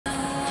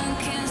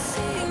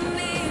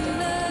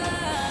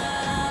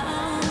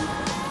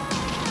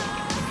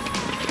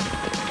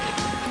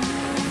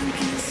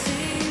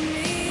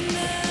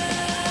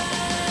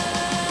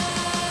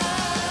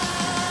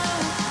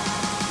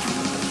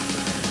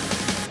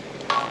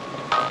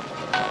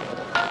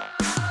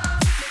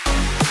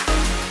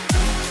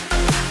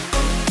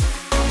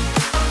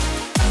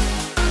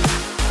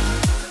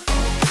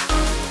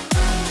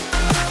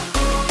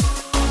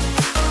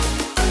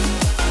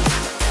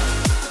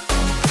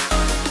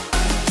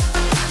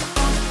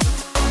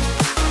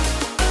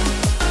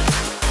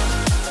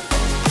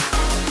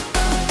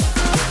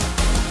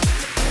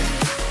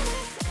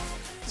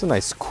It's a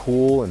nice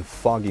cool and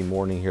foggy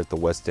morning here at the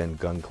West End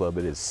Gun Club.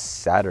 It is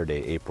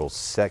Saturday, April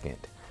 2nd.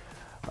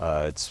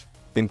 It's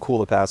been cool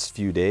the past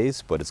few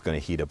days, but it's going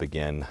to heat up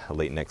again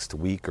late next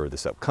week, or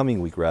this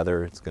upcoming week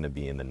rather. It's going to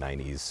be in the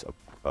 90s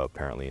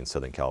apparently in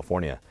Southern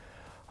California.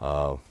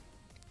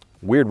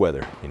 Weird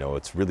weather, you know,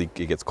 it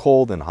gets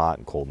cold and hot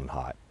and cold and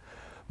hot,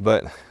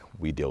 but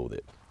we deal with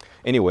it.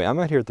 Anyway, I'm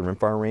out here at the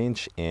rimfire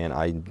range, and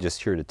I'm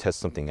just here to test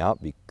something out.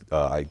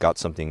 I got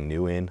something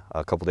new in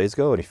a couple days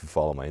ago, and if you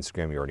follow my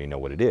Instagram, you already know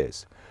what it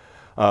is.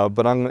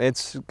 But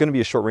it's going to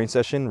be a short range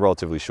session,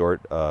 relatively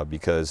short,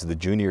 because the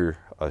junior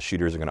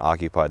shooters are going to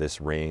occupy this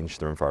range,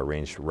 the rimfire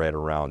range, right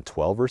around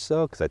 12 or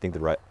so, because I think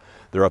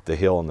they're up the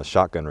hill on the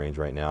shotgun range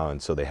right now,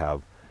 and so they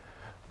have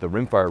the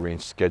rimfire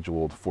range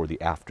scheduled for the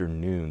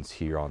afternoons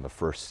here on the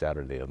first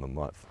Saturday of the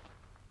month.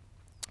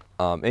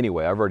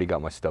 Anyway, I've already got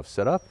my stuff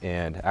set up,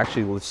 and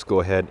actually let's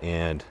go ahead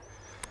and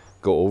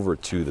go over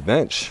to the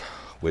bench,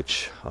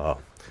 which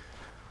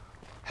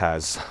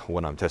has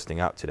what I'm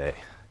testing out today.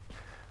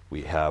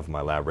 We have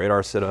my lab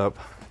radar set up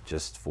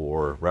just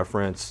for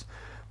reference,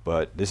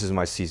 but this is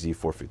my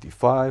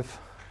CZ455, if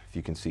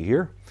you can see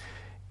here.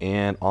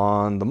 And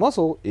on the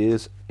muzzle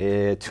is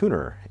a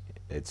tuner.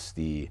 It's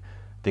I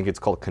think it's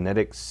called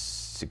Kinetic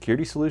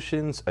Security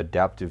Solutions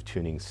Adaptive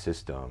Tuning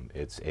System.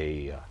 It's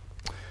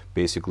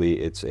basically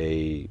it's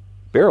a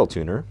barrel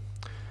tuner.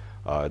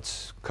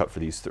 It's cut for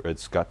these.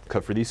 It's got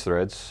cut for these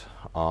threads.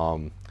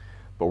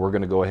 But we're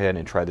going to go ahead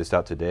and try this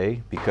out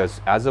today,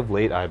 because as of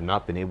late I have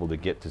not been able to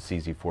get to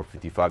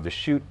CZ455 to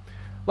shoot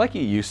like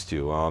you used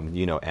to.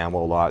 You know,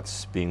 ammo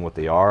lots being what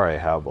they are, I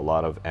have a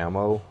lot of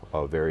ammo,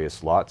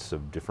 various lots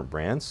of different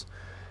brands,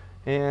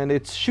 and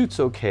it shoots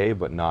okay,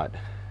 but not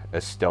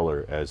as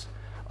stellar as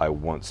I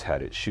once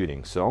had it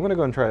shooting. So I'm going to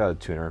go and try it out a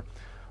tuner.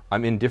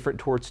 I'm indifferent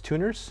towards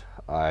tuners.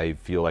 I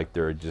feel like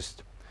they're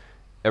just,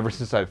 ever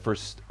since I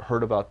first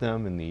heard about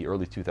them in the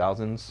early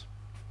 2000s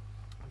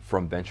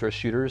from bench rest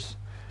shooters,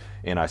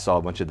 and I saw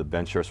a bunch of the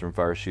bench rest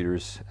rimfire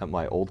shooters at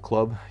my old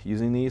club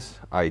using these,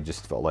 I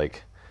just felt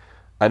like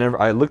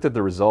I looked at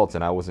the results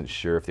and I wasn't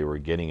sure if they were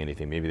getting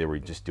anything. Maybe they were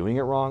just doing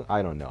it wrong.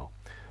 I don't know.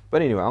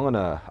 But anyway,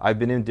 I've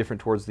been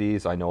indifferent towards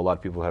these. I know a lot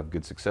of people have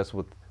good success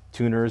with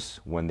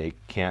tuners when they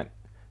can't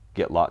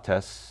get lot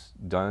tests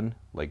done,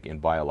 like, and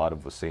buy a lot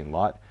of the same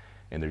lot,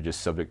 and they're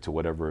just subject to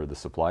whatever the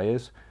supply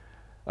is,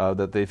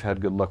 that they've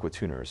had good luck with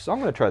tuners. So I'm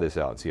going to try this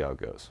out and see how it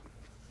goes.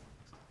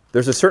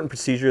 There's a certain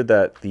procedure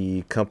that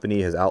the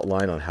company has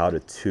outlined on how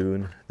to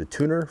tune the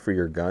tuner for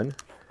your gun.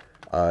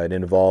 It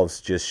involves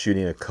just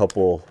shooting a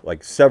couple,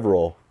 like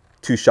several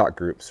two-shot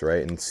groups,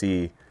 right, and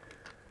see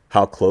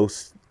how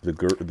close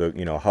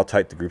how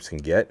tight the groups can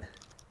get.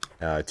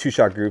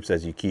 Two-shot groups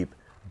as you keep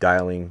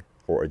dialing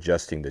or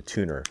adjusting the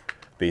tuner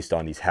based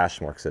on these hash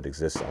marks that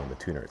exist on the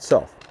tuner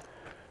itself.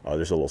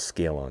 There's a little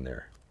scale on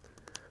there.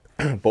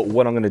 But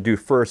what I'm going to do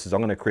first is I'm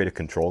going to create a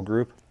control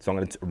group. So I'm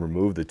going to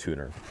remove the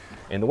tuner.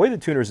 And the way the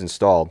tuner is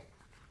installed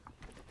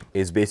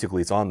is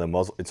basically it's on the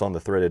muzzle, it's on the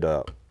threaded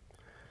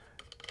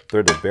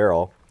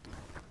barrel,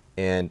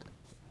 and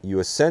you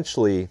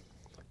essentially,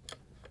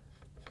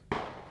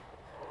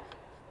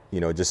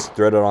 just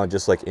thread it on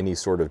just like any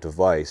sort of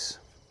device,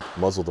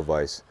 muzzle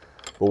device.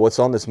 But what's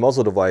on this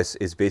muzzle device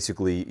is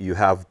basically you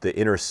have the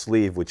inner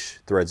sleeve which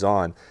threads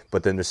on,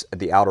 but then there's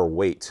the outer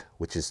weight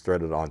which is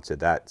threaded onto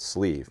that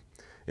sleeve.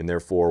 And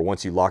therefore,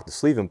 once you lock the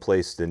sleeve in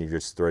place, then you're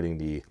just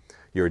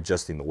you're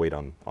adjusting the weight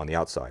on the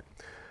outside.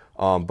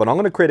 But I'm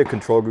going to create a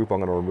control group. I'm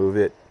going to remove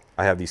it.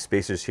 I have these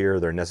spacers here.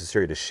 They're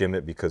necessary to shim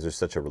it because there's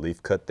such a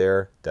relief cut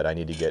there that I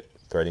need to get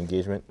thread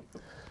engagement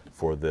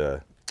for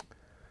the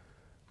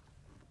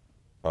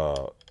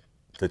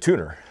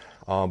tuner.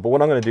 But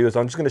what I'm going to do is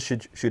I'm just going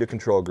to shoot a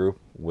control group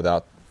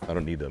without, I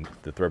don't need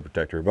the thread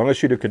protector, but I'm going to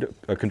shoot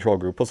a control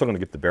group. Plus I'm going to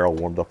get the barrel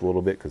warmed up a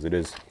little bit because it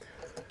is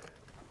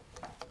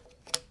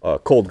a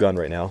cold gun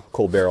right now,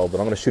 cold barrel. But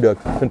I'm going to shoot a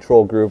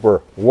control group,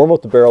 or warm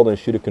up the barrel, then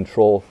shoot a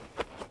control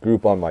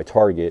group on my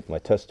target, my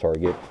test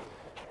target,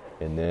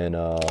 and then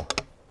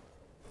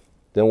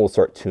we'll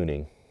start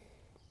tuning.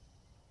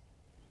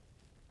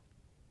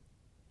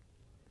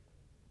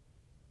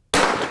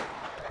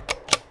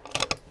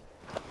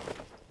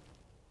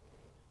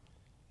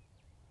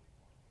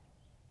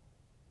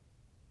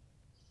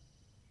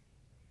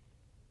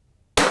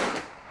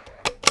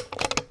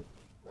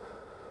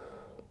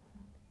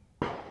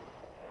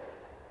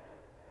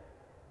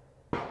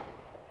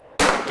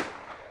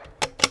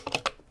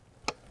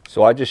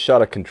 So I just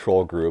shot a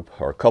control group,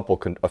 or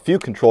a few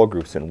control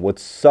groups, and what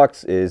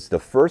sucks is the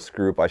first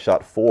group I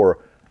shot 4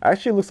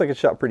 actually looks like it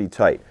shot pretty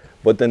tight,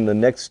 but then the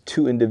next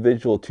 2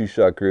 individual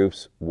two-shot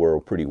groups were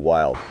pretty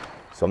wild.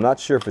 So I'm not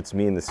sure if it's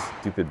me in this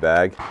stupid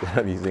bag that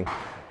I'm using,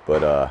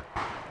 but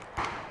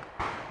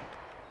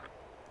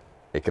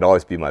it could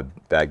always be my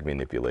bag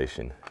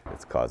manipulation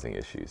that's causing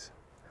issues.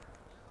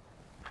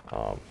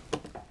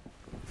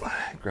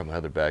 Grab my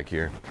other bag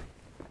here.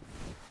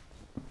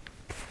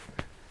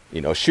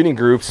 Shooting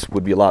groups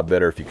would be a lot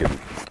better if you could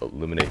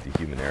eliminate the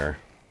human error,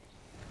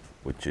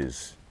 which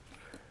is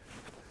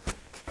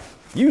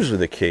usually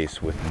the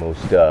case with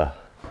most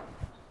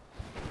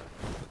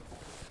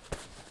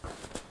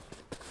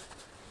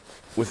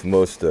with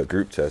most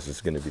group tests, it's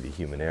going to be the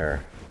human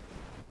error.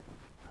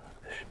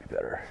 This should be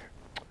better.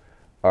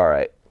 All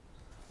right.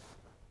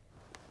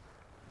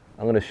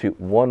 I'm going to shoot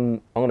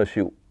one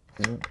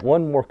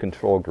more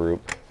control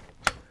group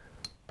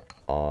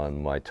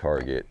on my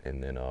target,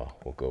 and then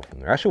we'll go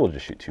from there. Actually, we'll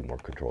just shoot 2 more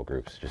control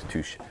groups, just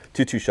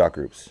two shot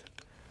groups.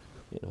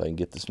 If I can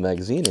get this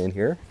magazine in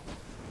here,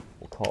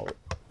 we'll call it.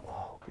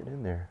 Oh, get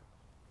in there.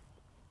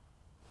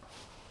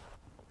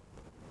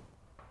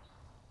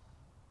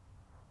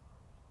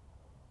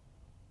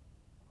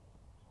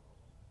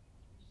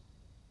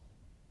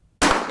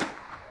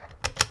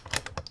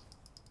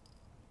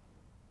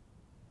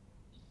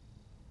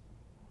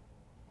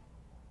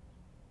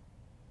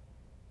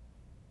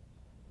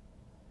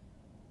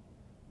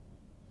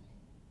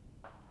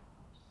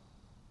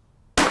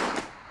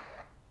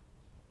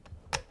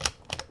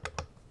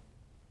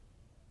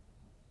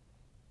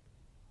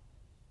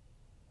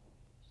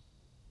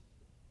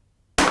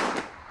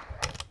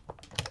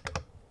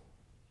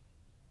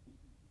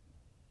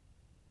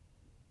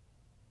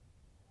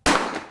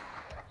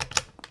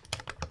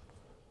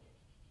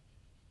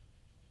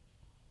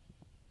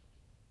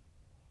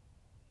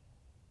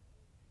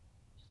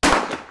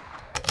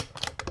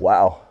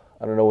 Wow,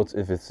 I don't know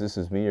if this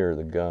is me or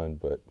the gun,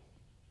 but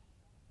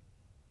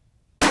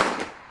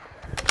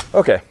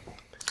okay.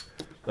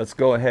 Let's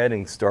go ahead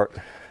and start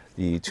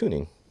the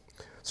tuning.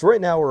 So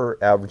right now we're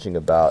averaging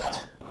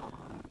about,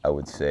 I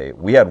would say,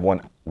 we had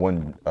one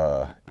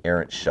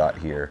errant shot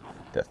here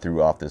that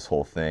threw off this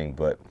whole thing,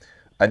 but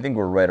I think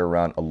we're right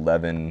around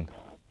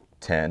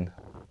 11-10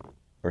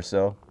 or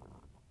so.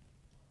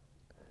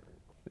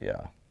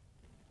 Yeah.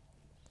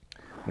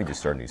 Let me just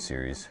start a new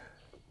series.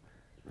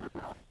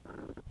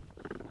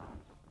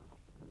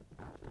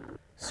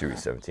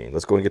 Series 17.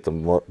 Let's go and get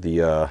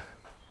the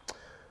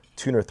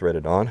tuner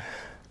threaded on.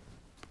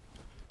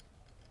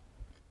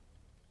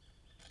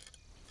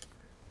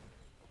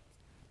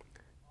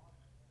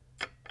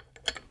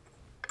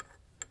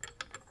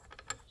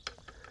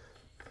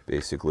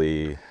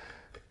 Basically,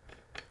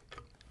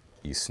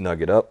 you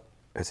snug it up,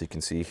 as you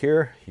can see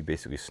here. You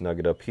basically snug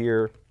it up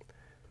here,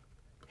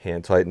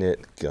 hand tighten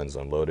it, gun's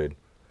unloaded.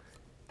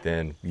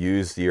 Then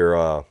use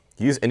your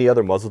use any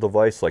other muzzle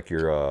device like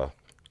your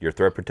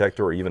thread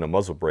protector or even a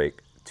muzzle brake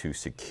to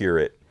secure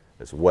it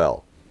as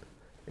well.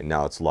 And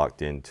now it's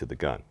locked into the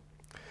gun.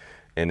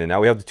 And then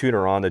now we have the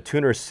tuner on. The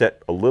tuner is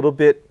set a little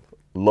bit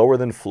lower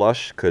than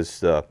flush because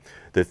the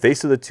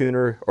face of the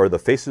tuner, or the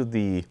face of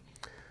the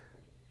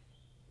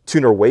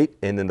tuner weight,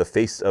 and then the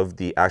face of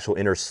the actual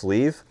inner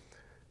sleeve,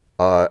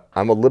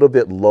 I'm a little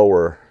bit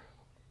lower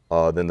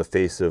than the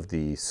face of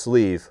the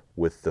sleeve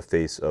with the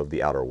face of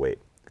the outer weight,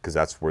 because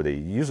that's where they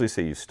usually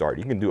say you start.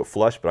 You can do it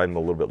flush, but I'm a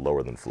little bit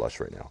lower than flush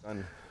right now.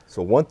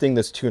 So one thing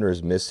this tuner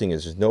is missing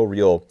is there's no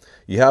real,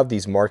 you have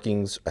these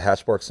markings,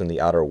 hatch marks in the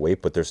outer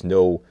weight, but there's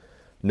no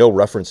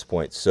reference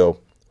point. So,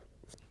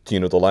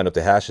 to line up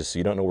the hashes, so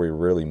you don't know where you're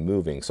really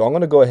moving. So I'm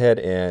going to go ahead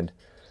and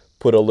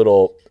put a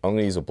little, I'm going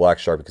to use a black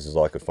Sharpie because it's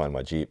all I could find in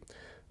my Jeep.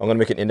 I'm going to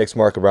make an index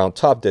mark around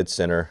top dead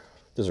center.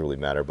 Doesn't really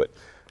matter, but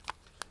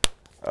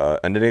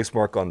an index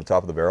mark on the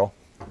top of the barrel.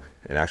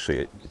 And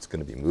actually, it's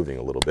going to be moving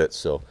a little bit,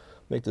 so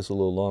make this a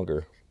little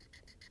longer.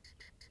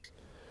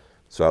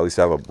 So I at least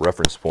have a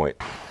reference point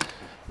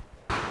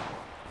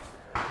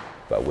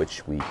by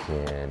which we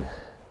can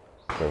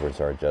reference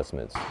our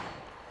adjustments.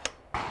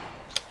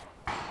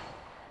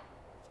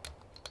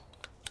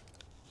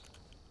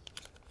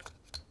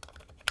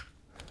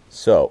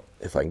 So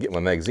if I can get my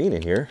magazine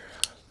in here,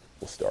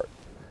 we'll start.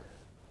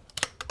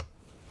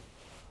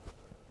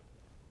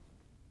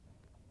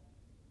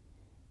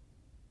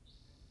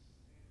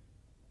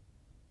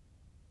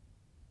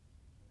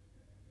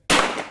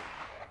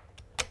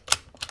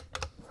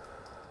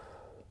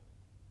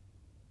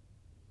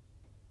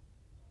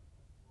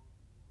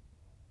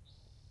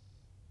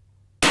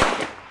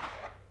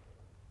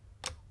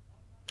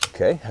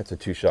 Okay, that's a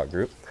 2-shot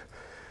group.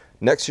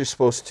 Next, you're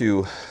supposed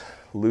to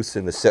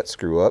loosen the set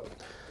screw up,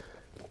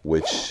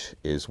 which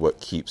is what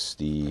keeps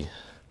the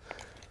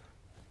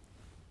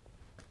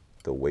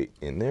weight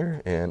in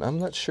there. And I'm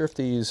not sure if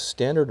they use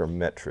standard or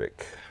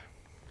metric.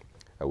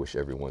 I wish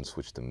everyone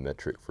switched to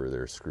metric for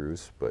their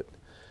screws, but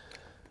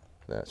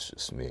that's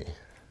just me.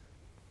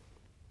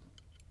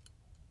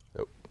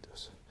 Oh,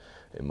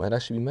 it might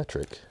actually be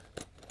metric.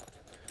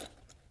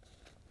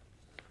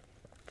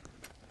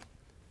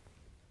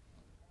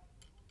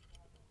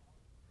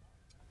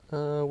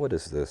 What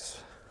is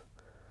this?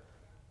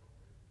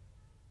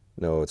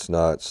 No, it's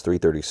not. It's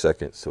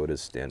 3/32, so it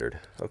is standard.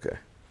 Okay.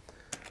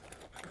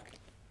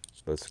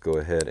 Let's go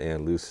ahead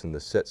and loosen the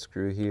set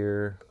screw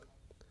here.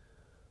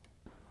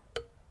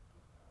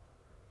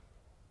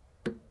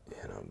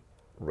 And I'm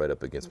right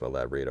up against my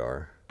lab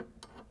radar.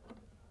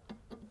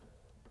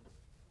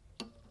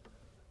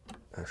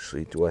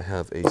 Actually, do I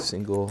have a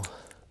single?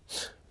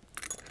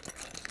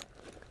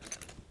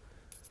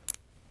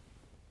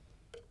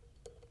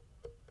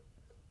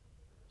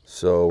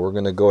 So we're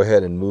gonna go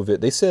ahead and move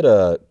it. They said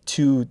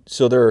 2,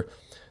 so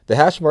the The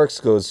hash marks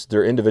goes,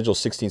 they're individual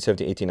 16,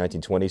 17, 18,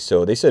 19, 20.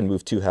 So they said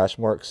move 2 hash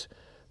marks.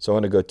 So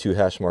I'm going to go 2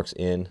 hash marks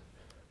in,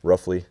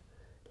 roughly,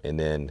 and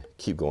then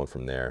keep going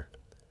from there.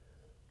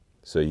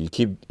 So you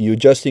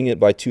adjusting it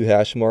by 2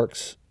 hash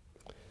marks,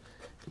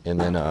 and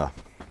then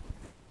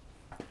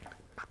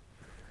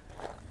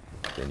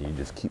you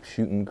just keep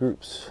shooting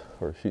groups,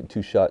 or shooting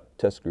 2-shot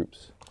test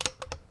groups.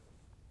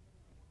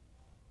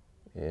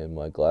 And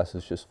my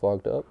glasses just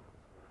fogged up.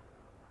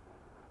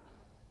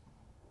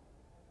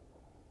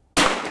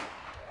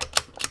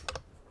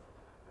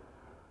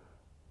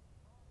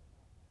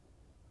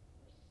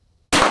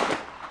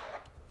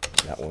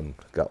 That one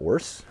got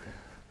worse.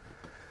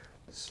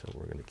 So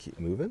we're going to keep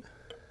moving.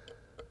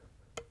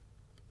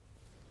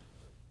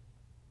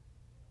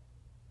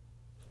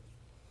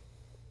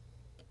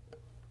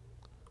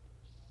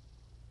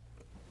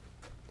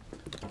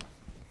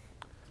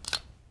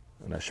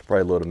 And I should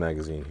probably load a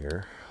magazine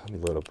here. Let me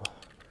load up.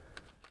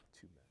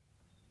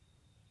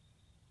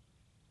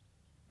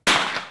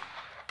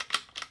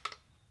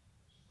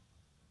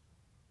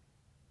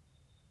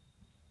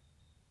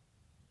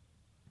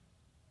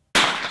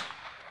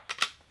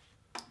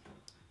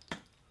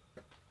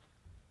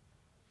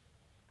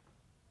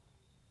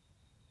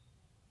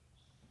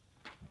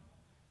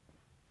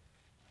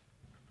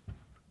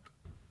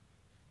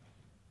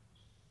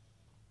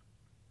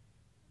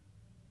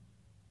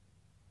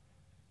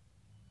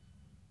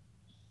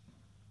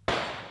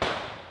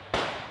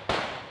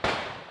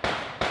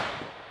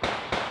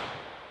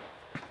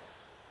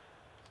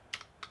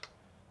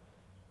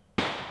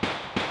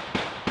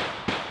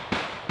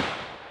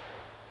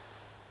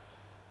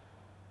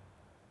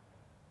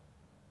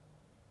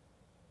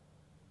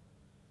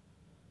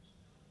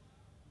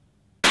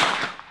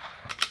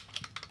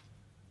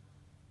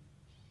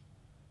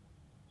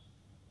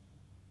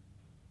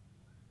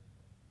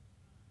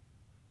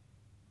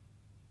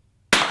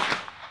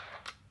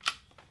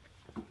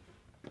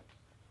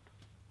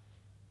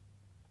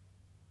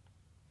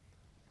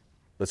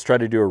 Let's try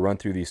to do a run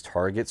through these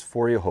targets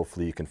for you.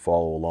 Hopefully you can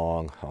follow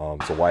along.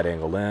 It's a wide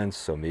angle lens,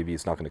 so maybe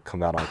it's not going to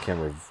come out on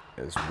camera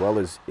as well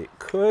as it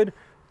could,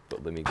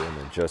 but let me go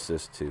and adjust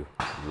this to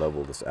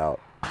level this out.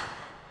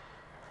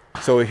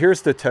 So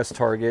here's the test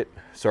target,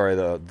 sorry,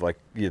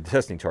 the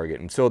testing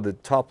target. And so the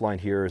top line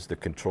here is the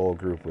control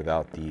group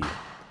without the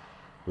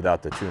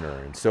tuner.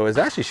 And so it's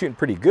actually shooting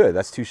pretty good.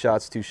 That's 2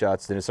 shots, 2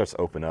 shots, then it starts to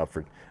open up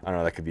for, I don't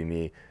know, that could be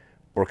me,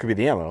 or it could be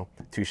the ammo,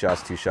 2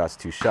 shots, 2 shots,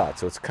 2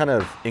 shots. So it's kind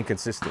of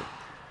inconsistent.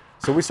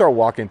 So we start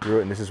walking through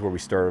it, and this is where we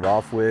started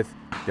off with.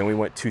 Then we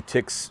went 2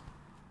 ticks,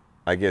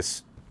 I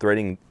guess,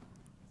 threading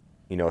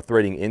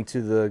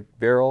into the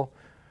barrel.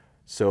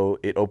 So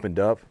it opened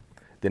up,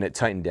 then it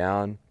tightened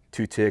down,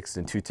 2 ticks,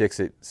 then 2 ticks,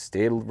 it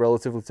stayed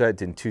relatively tight,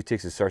 then 2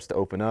 ticks, it starts to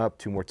open up,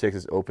 2 more ticks,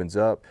 it opens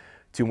up,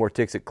 2 more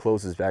ticks, it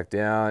closes back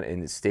down,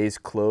 and it stays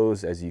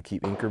closed as you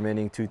keep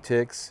incrementing 2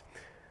 ticks.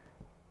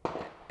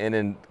 And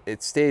then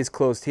it stays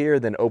closed here,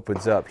 then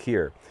opens up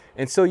here.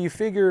 And so you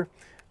figure,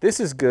 this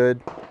is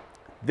good,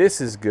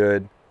 this is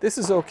good, this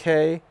is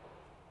okay,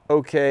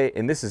 okay,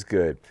 and this is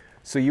good.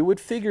 So you would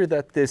figure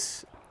that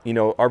this,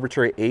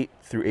 arbitrary 8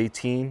 through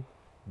 18,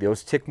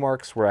 those tick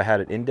marks where I had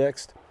it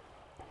indexed,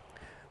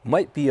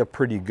 might be a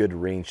pretty good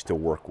range to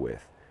work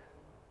with.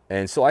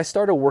 And so I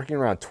started working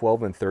around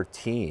 12 and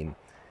 13,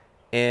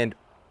 and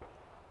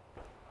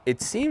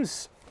it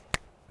seems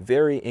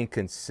very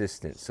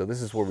inconsistent. So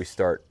this is where we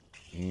start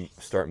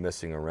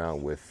messing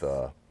around with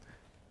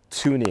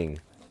tuning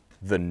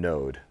the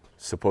node.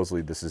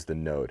 Supposedly this is the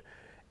node.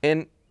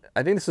 And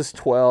I think this is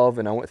 12,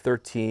 and I went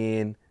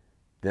 13,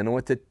 then I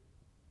went to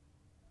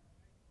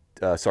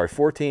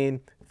 14,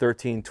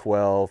 13,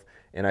 12,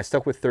 and I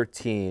stuck with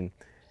 13,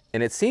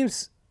 and it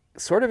seems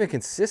sort of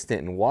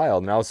inconsistent and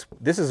wild. And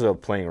this is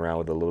playing around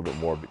with it a little bit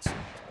more,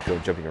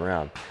 but jumping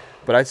around.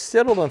 But I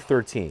settled on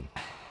 13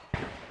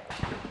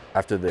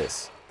 after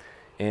this.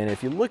 And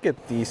if you look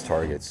at these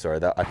targets, I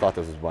thought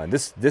this was mine.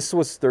 This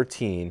was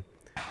 13.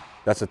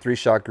 That's a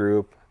 3-shot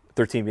group.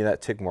 13 being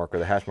that tick mark or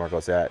the hash mark I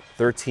was at.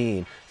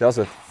 13, that was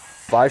a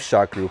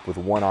 5-shot group with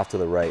 1 off to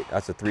the right.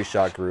 That's a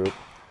 3-shot group.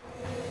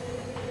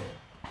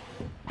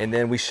 And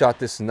then we shot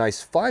this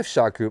nice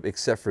 5-shot group,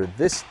 except for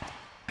this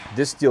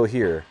deal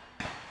here.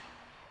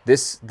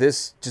 This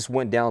just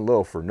went down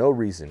low for no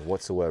reason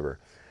whatsoever.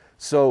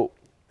 So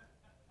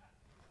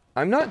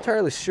I'm not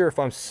entirely sure if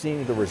I'm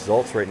seeing the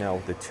results right now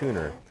with the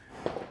tuner.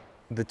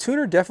 The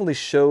tuner definitely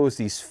shows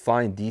these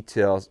fine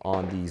details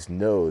on these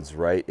nodes,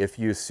 right? If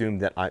you assume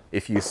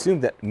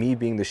that me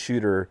being the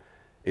shooter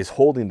is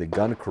holding the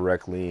gun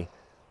correctly,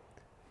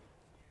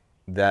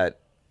 there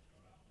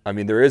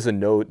is a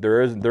node,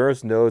 there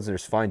is nodes, and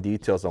there's fine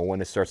details on when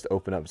it starts to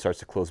open up and starts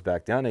to close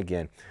back down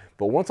again.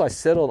 But once I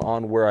settled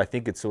on where I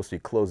think it's supposed to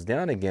be closed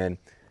down again,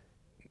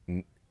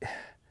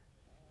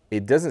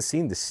 it doesn't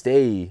seem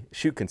to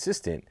shoot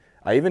consistent.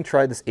 I even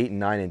tried this 8 and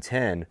 9 and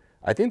 10.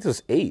 I think this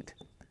was 8.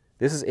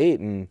 This is 8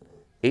 and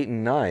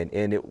 9,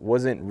 and it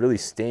wasn't really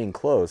staying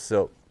close,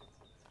 so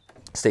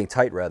staying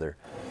tight rather.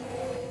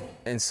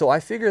 And so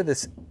I figure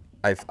this,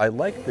 I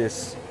like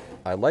this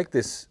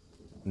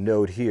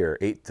node here,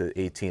 8 to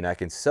 18, I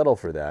can settle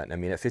for that. I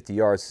mean, at 50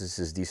 yards, this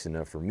is decent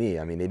enough for me.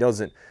 I mean, it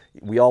doesn't,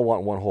 we all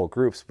want one hole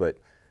groups, but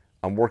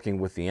I'm working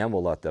with the ammo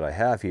lot that I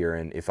have here,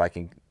 and if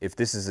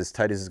this is as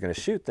tight as it's gonna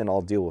shoot, then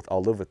I'll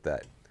live with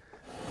that.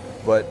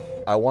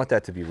 But I want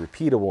that to be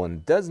repeatable, and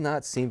it does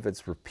not seem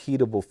it's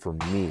repeatable for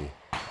me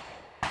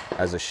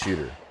as a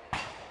shooter.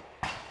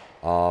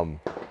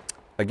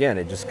 Again,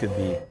 it just could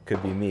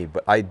be me,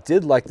 but I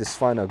did like this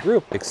final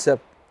group,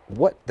 except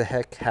what the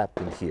heck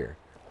happened here?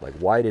 Like,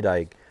 why did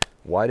I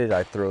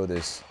throw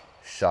this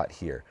shot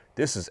here?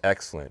 This is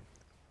excellent.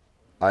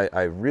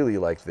 I really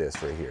like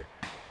this right here.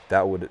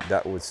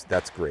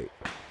 That's great.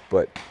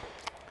 But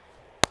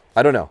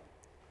I don't know.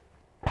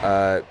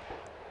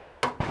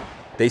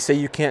 They say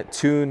you can't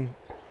tune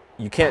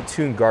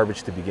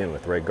garbage to begin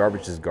with, right?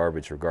 Garbage is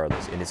garbage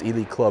regardless. And is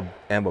Eley Club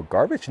ammo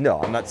garbage?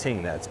 No, I'm not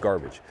saying that it's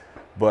garbage.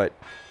 But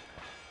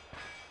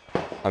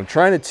I'm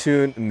trying to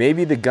tune,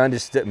 maybe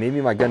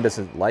my gun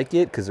doesn't like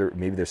it because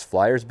maybe there's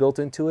flyers built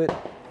into it,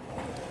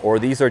 or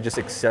these are just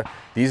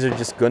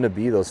going to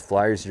be those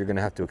flyers you're going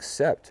to have to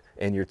accept,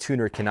 and your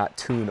tuner cannot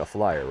tune a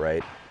flyer,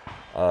 right?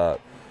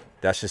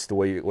 That's just the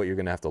way what you're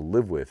going to have to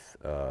live with,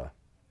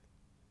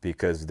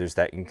 because there's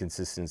that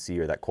inconsistency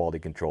or that quality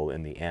control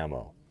in the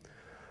ammo.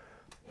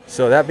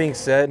 So that being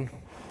said,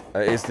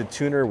 is the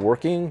tuner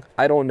working?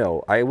 I don't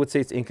know. I would say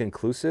it's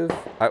inconclusive.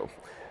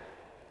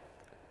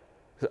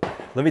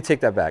 Let me take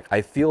that back.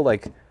 I feel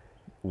like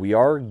we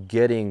are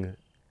getting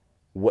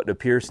what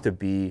appears to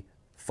be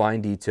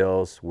fine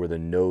details where the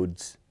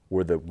nodes,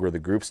 where the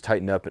groups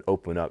tighten up and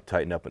open up,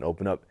 tighten up and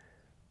open up,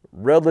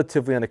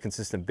 relatively on a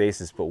consistent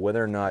basis. But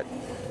whether or not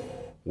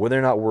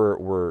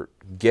we're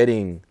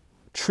getting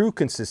true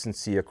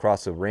consistency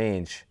across a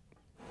range,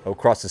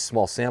 across a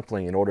small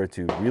sampling, in order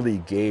to really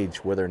gauge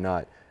whether or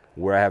not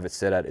where I have it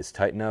set at is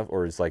tight enough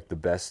or is like the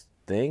best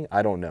thing,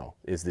 I don't know.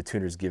 Is the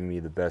tuners giving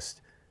me the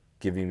best,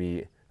 giving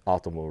me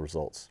optimal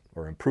results,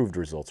 or improved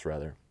results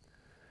rather?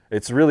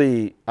 It's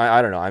really,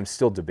 I don't know, I'm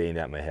still debating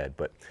that in my head,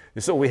 but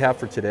this is what we have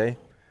for today.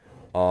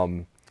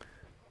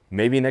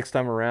 Maybe next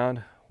time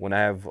around, when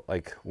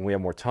we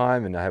have more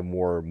time and I have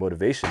more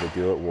motivation to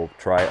do it, we'll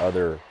try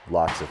other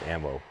lots of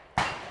ammo,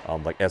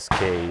 like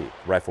SK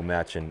rifle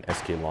match and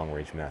SK long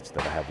range match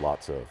that I have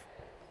lots of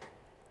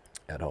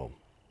at home.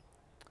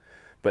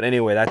 But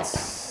anyway,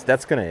 that's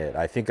gonna it.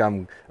 I think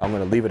I'm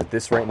gonna leave it at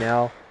this right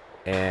now,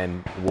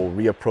 and we'll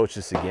reapproach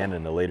this again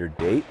in a later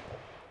date.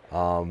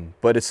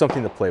 But it's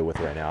something to play with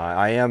right now.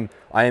 I am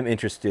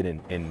interested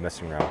in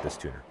messing around with this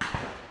tuner.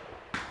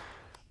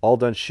 All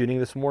done shooting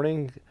this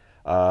morning.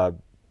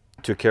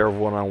 Took care of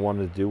what I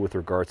wanted to do with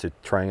regards to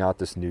trying out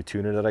this new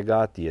tuner that I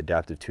got, the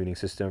adaptive tuning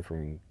system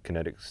from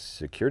Kinetic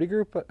Security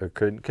Group, or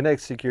Kinetic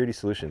Security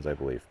Solutions, I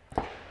believe.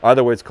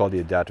 Either way, it's called the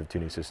adaptive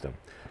tuning system.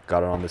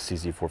 Got it on the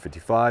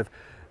CZ455,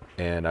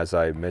 and as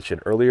I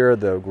mentioned earlier,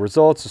 the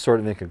results are sort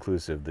of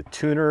inconclusive. The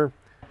tuners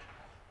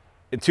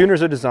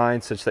are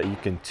designed such that you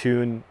can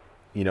tune,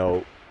 you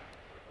know,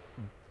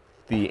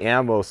 the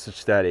ammo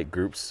such that it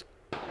groups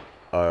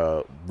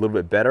a little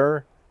bit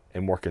better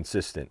and more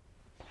consistent.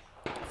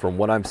 From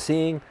what I'm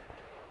seeing,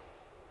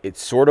 it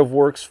sort of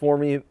works for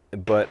me,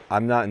 but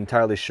I'm not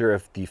entirely sure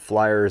if the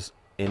flyers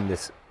in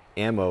this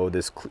ammo,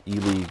 this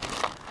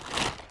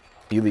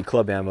Eley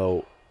Club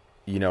ammo,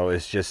 you know,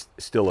 is just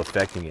still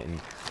affecting it.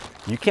 And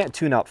you can't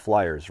tune out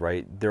flyers,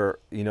 right?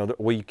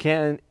 Well, you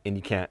can and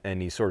you can't,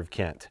 and you sort of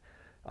can't.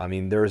 I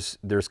mean, there's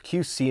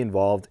QC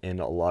involved in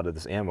a lot of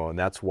this ammo, and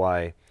that's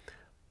why,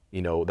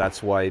 you know,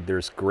 that's why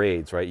there's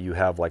grades, right? You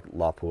have like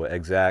Lapua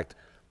Exact,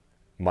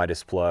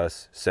 Midas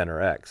Plus,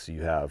 Center X.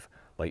 You have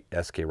like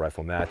SK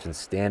Rifle Match and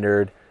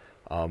Standard.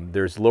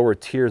 There's lower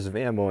tiers of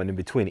ammo, and in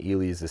between,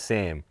 Eley is the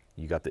same.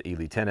 You got the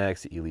Eley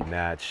 10X, the Eley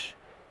Match,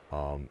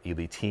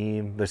 Eley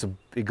Team.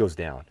 It goes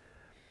down.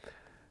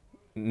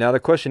 Now the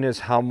question is,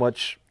 how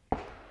much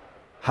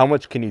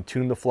can you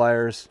tune the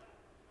flyers?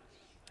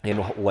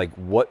 And like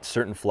what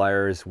certain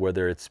flyers,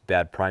 whether it's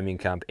bad priming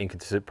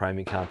inconsistent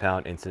priming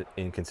compound,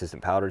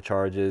 inconsistent powder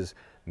charges,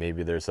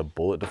 maybe there's a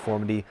bullet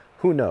deformity,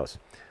 who knows?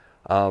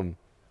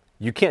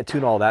 You can't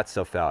tune all that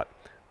stuff out,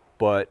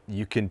 but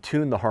you can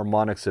tune the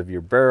harmonics of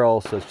your barrel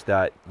such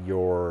that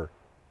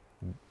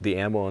the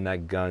ammo in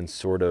that gun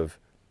sort of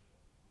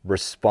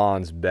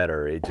responds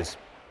better. It just,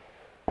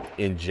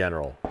 in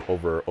general,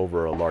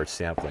 over a large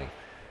sampling.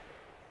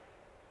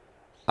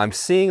 I'm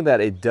seeing that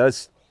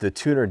the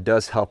tuner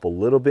does help a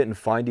little bit in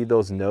finding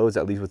those nodes,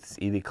 at least with this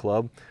Eley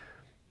Club.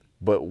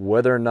 But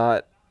whether or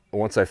not,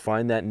 once I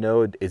find that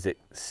node, is it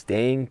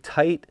staying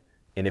tight?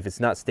 And if it's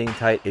not staying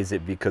tight, is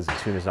it because the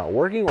tuner's not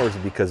working, or is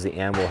it because the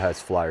ammo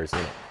has flyers in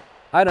it?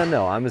 I don't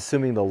know. I'm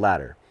assuming the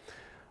latter.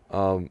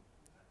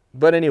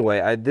 But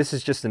anyway, this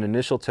is just an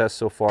initial test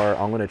so far.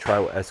 I'm going to try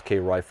with SK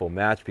Rifle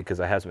Match because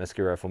I have some SK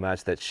Rifle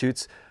Match that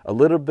shoots a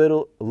little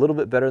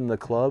bit better than the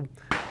Club.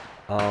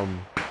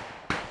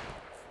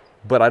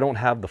 But I don't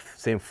have the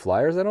same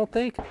flyers, I don't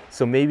think.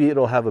 So maybe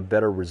it'll have a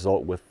better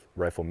result with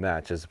Rifle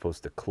Match as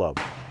opposed to Club.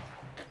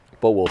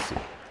 But we'll see.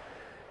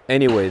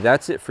 Anyway,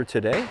 that's it for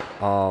today.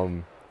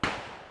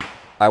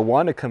 I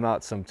want to come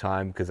out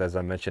sometime because, as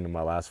I mentioned in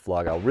my last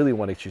vlog, I really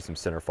want to shoot some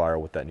center fire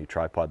with that new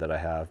tripod that I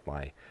have,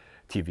 my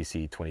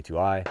TVC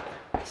 22i.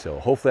 So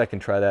hopefully I can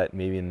try that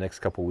maybe in the next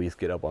couple of weeks,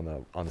 get up on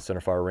the center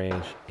fire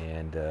range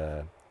and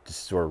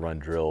just sort of run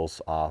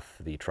drills off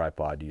the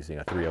tripod using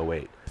a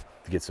 308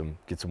 to get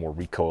some more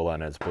recoil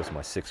on it as opposed to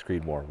my 6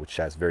 Creedmoor, which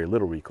has very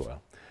little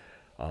recoil.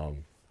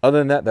 Other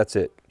than that, that's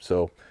it.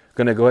 So I'm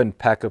gonna go ahead and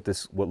pack up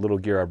what little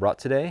gear I brought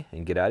today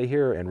and get out of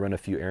here and run a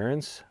few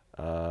errands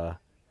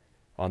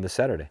on this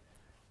Saturday.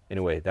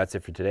 Anyway, that's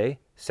it for today,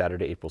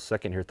 Saturday, April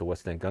 2nd here at the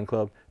West End Gun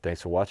Club.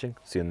 Thanks for watching.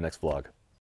 See you in the next vlog.